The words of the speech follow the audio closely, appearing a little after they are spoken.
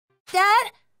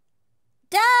Dad?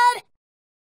 Dad?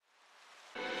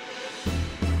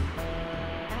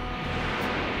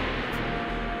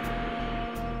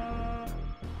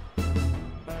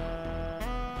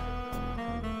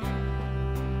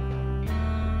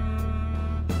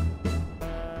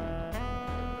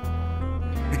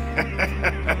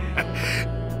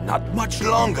 Not much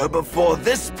longer before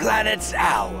this planet's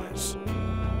ours.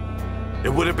 It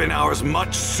would have been ours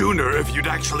much sooner if you'd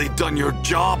actually done your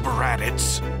job,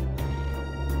 Raditz.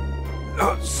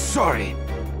 Sorry.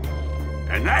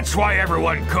 And that's why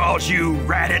everyone calls you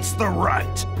Raditz the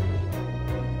Runt.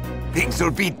 Things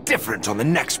will be different on the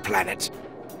next planet.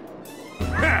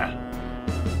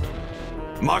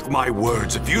 Mark my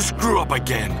words, if you screw up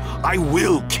again, I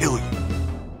will kill you.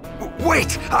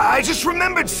 Wait, I just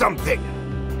remembered something.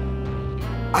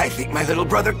 I think my little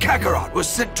brother Kakarot was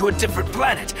sent to a different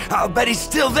planet. I'll bet he's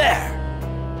still there.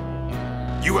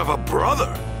 You have a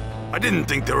brother? I didn't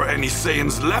think there were any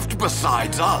Saiyans left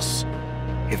besides us.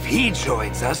 If he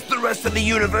joins us, the rest of the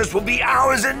universe will be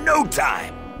ours in no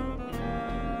time.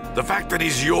 The fact that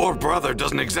he's your brother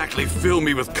doesn't exactly fill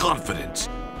me with confidence.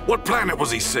 What planet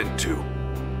was he sent to?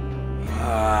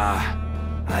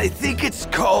 I think it's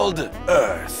called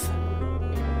Earth.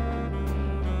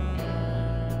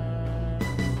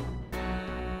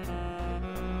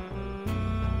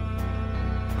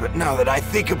 But now that I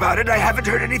think about it, I haven't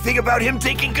heard anything about him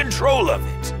taking control of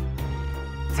it.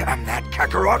 Damn that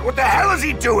Kakarot, what the hell is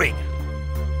he doing?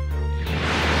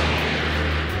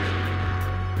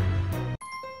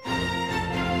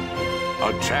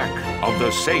 Attack of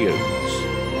the Saiyans.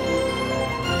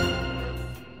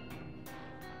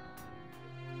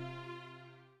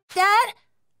 Dad?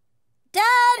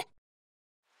 Dad?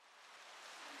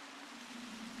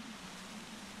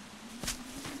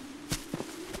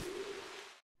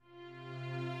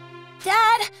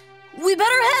 Dad, we better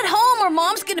head home or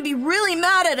Mom's gonna be really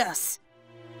mad at us.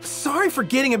 Sorry for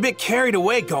getting a bit carried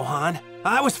away, Gohan.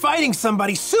 I was fighting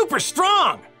somebody super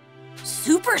strong.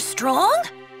 Super strong?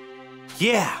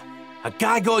 Yeah, a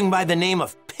guy going by the name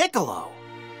of Piccolo.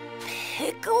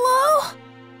 Piccolo?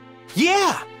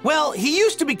 Yeah, well, he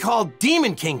used to be called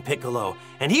Demon King Piccolo,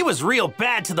 and he was real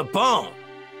bad to the bone.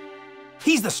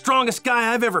 He's the strongest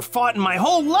guy I've ever fought in my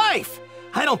whole life.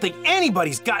 I don't think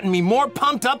anybody's gotten me more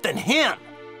pumped up than him.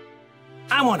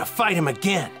 I want to fight him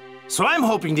again, so I'm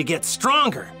hoping to get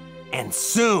stronger, and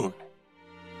soon.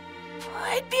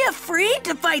 I'd be afraid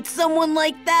to fight someone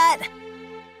like that.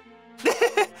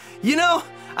 You know,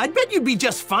 I'd bet you'd be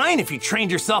just fine if you trained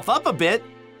yourself up a bit.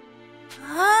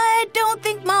 I don't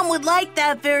think Mom would like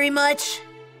that very much.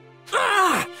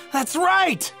 Ah, that's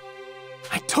right!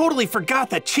 I totally forgot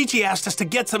that Chi-Chi asked us to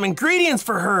get some ingredients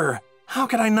for her. How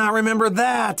could I not remember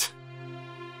that?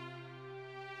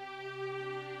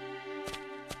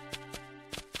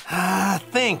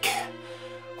 Think.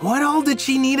 What all did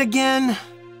she need again?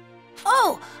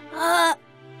 Oh,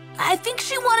 I think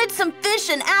she wanted some fish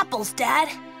and apples, Dad.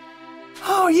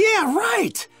 Oh, yeah,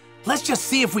 right! Let's just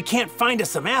see if we can't find us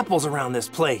some apples around this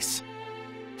place.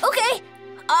 Okay,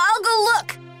 I'll go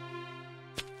look.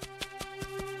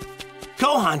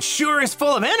 Gohan sure is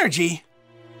full of energy.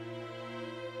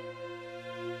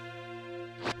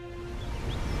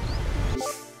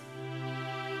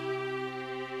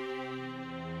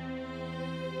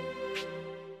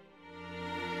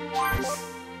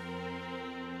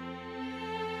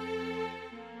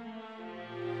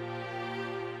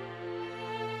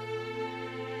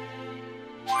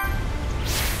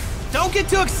 Don't get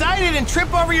too excited and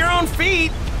trip over your own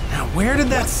feet. Now, where did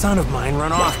that son of mine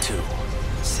run off to?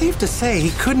 Safe to say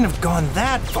he couldn't have gone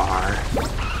that far.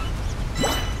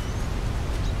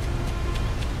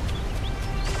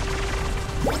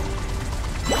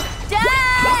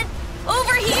 Dad!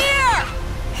 Over here!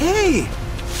 Hey!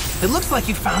 It looks like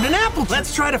you found an apple.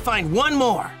 Let's try to find one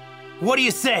more. What do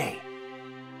you say?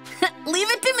 Leave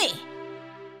it to me.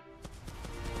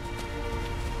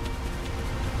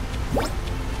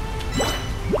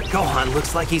 Gohan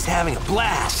looks like he's having a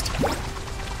blast.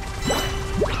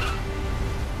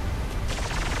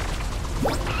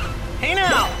 Hey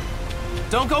now!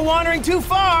 Don't go wandering too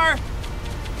far!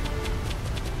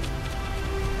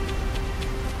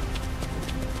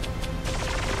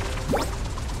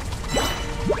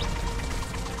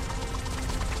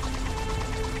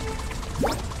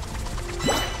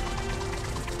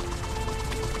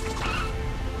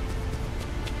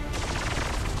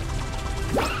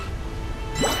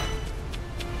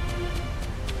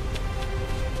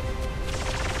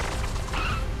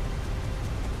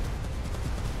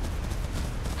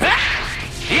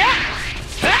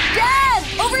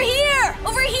 Over here!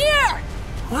 Over here!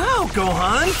 Wow,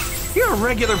 Gohan! You're a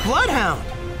regular bloodhound.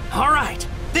 All right,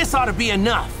 this ought to be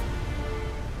enough.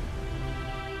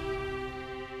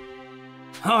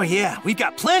 Oh yeah, we've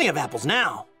got plenty of apples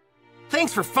now.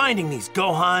 Thanks for finding these,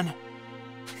 Gohan.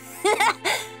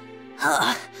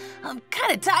 I'm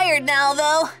kind of tired now,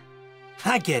 though.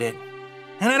 I get it,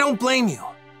 and I don't blame you.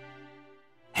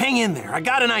 Hang in there, I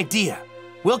got an idea.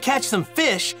 We'll catch some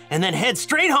fish and then head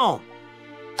straight home.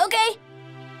 Okay.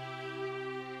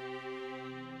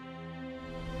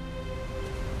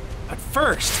 But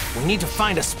first, we need to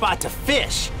find a spot to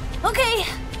fish. Okay.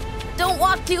 Don't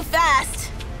walk too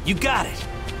fast. You got it.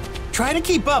 Try to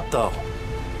keep up, though.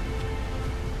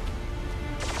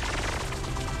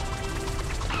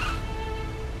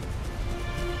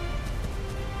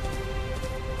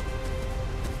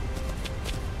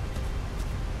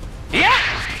 Yeah!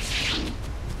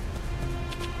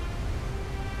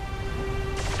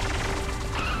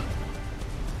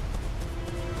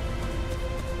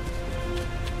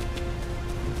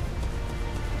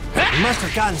 We must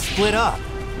have gotten split up.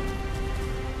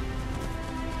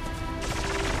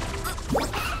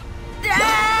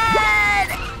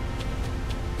 Dad!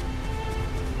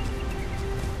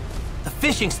 The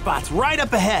fishing spot's right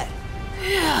up ahead.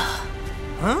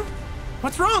 Huh?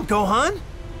 What's wrong, Gohan?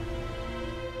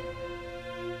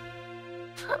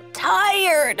 I'm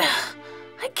tired.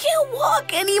 I can't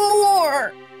walk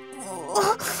anymore.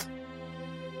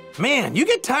 Man, you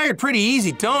get tired pretty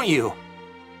easy, don't you?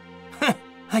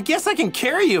 I guess I can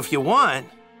carry you if you want.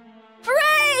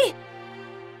 Hooray!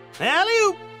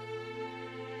 Alley-oop!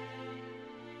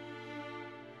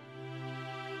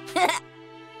 Yay!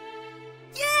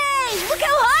 Look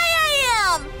how high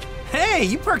I am! Hey,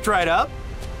 you perked right up.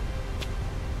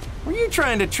 Were you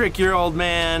trying to trick your old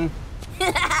man?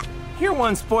 You're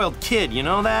one spoiled kid, you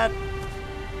know that?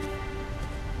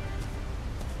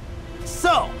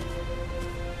 So,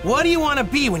 what do you want to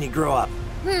be when you grow up?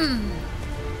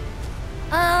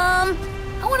 I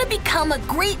want to become a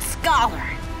great scholar.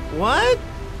 What?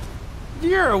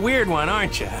 You're a weird one,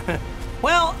 aren't you?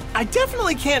 Well, I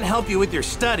definitely can't help you with your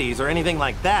studies or anything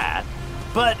like that.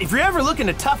 But if you're ever looking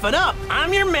to toughen up,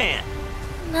 I'm your man.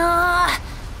 Nah,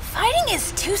 fighting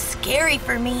is too scary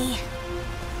for me.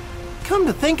 Come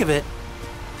to think of it,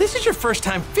 this is your first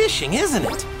time fishing, isn't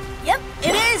it? Yep,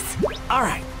 it is. All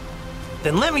right,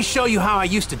 then let me show you how I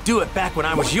used to do it back when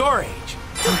I was your age.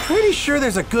 I'm pretty sure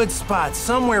there's a good spot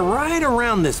somewhere right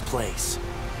around this place.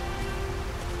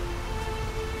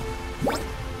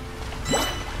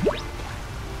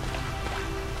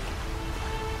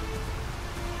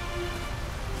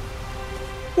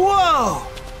 Whoa!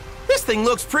 This thing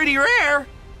looks pretty rare.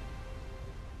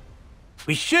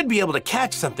 We should be able to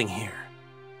catch something here.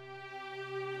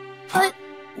 But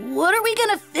what are we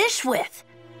gonna fish with?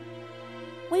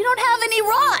 We don't have any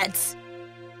rods.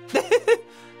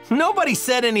 Nobody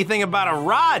said anything about a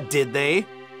rod, did they?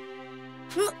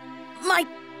 My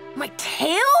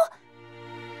tail?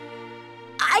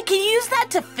 I can use that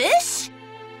to fish?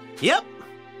 Yep.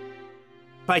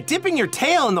 By dipping your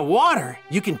tail in the water,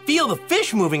 you can feel the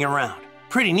fish moving around.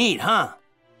 Pretty neat, huh?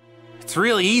 It's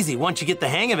really easy once you get the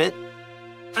hang of it.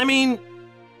 I mean,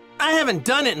 I haven't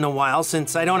done it in a while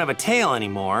since I don't have a tail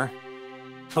anymore.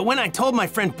 But when I told my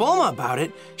friend Bulma about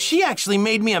it, she actually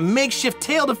made me a makeshift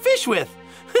tail to fish with.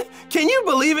 Can you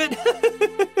believe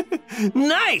it?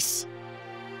 Nice!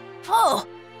 Oh,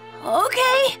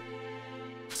 okay.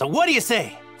 So what do you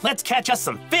say? Let's catch us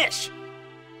some fish.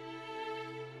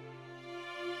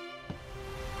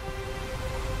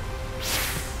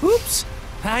 Oops,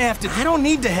 I don't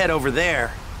need to head over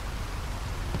there.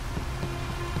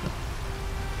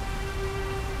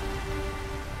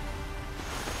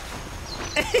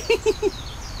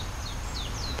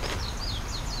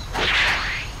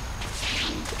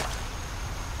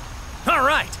 All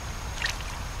right.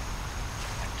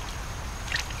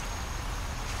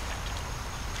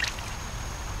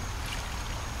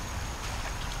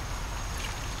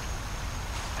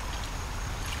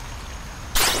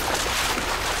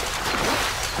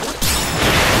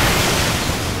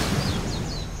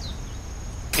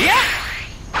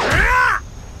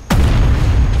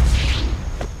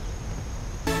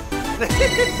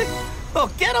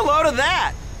 Oh, get a load of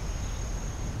that!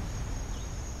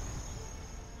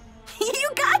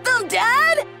 You got them,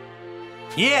 Dad?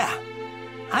 Yeah,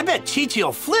 I bet Chi-Chi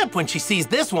will flip when she sees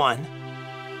this one.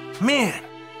 Man,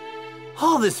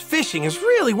 all this fishing is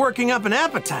really working up an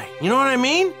appetite, you know what I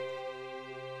mean?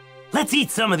 Let's eat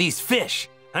some of these fish.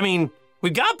 I mean,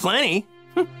 we've got plenty.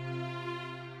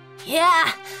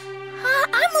 Yeah,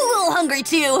 I'm a little hungry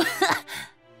too.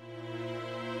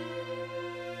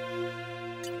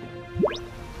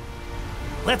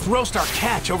 Let's roast our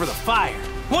catch over the fire.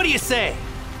 What do you say?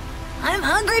 I'm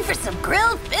hungry for some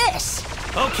grilled fish.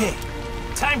 Okay,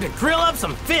 time to grill up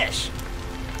some fish.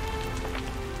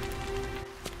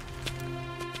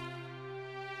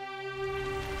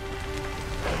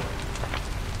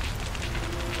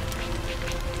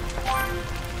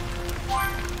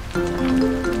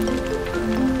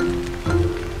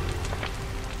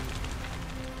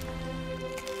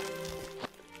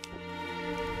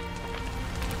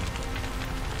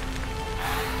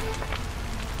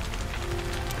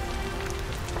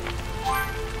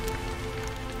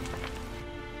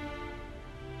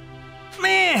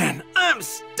 Man, I'm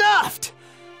stuffed!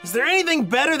 Is there anything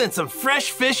better than some fresh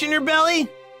fish in your belly?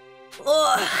 Ugh,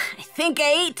 I think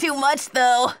I ate too much,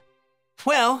 though.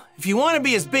 Well, if you want to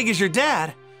be as big as your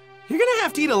dad, you're gonna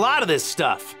have to eat a lot of this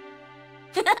stuff.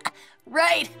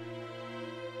 Right.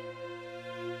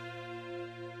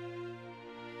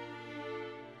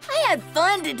 I had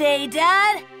fun today,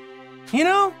 Dad. You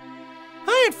know,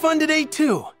 I had fun today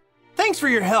too. Thanks for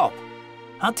your help.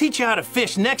 I'll teach you how to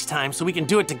fish next time so we can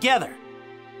do it together.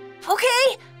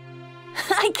 Okay.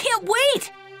 I can't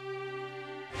wait.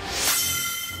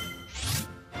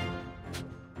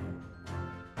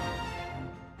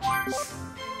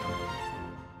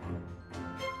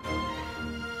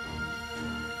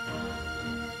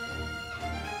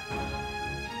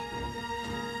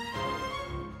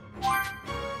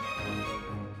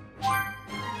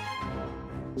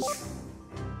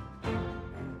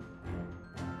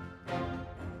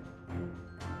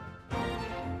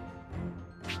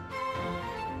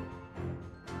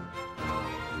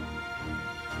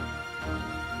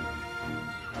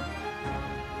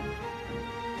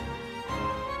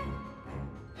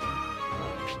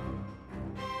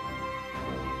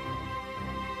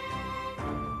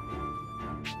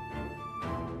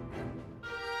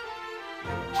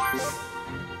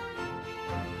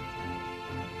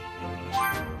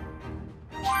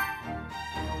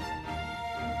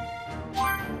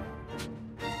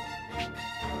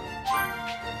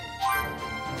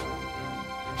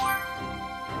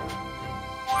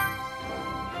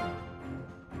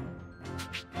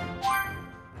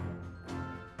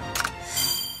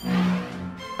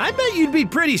 I bet you'd be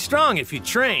pretty strong if you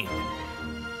trained.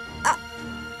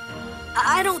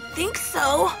 I don't think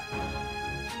so.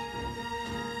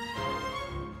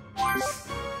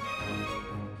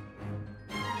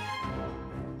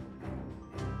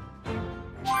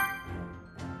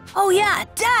 Oh yeah,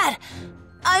 Dad!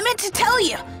 I meant to tell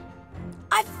you.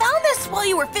 I found this while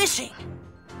you were fishing.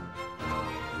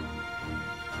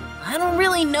 I don't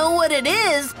really know what it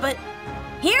is, but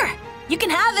here, you can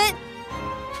have it.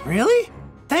 Really?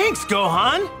 Thanks,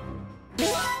 Gohan!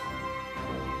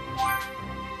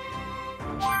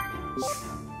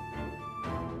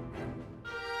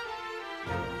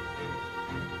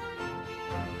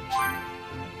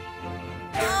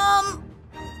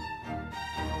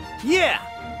 Yeah!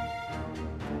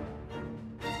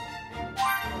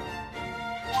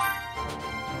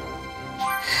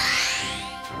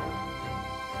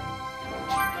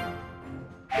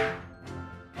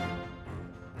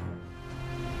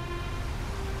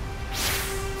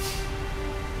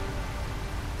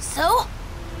 So,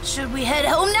 should we head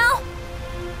home now?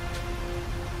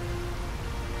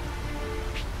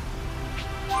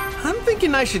 I'm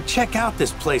thinking I should check out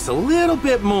this place a little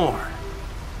bit more.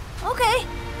 Okay,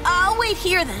 I'll wait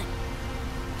here then.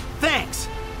 Thanks.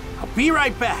 I'll be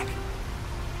right back.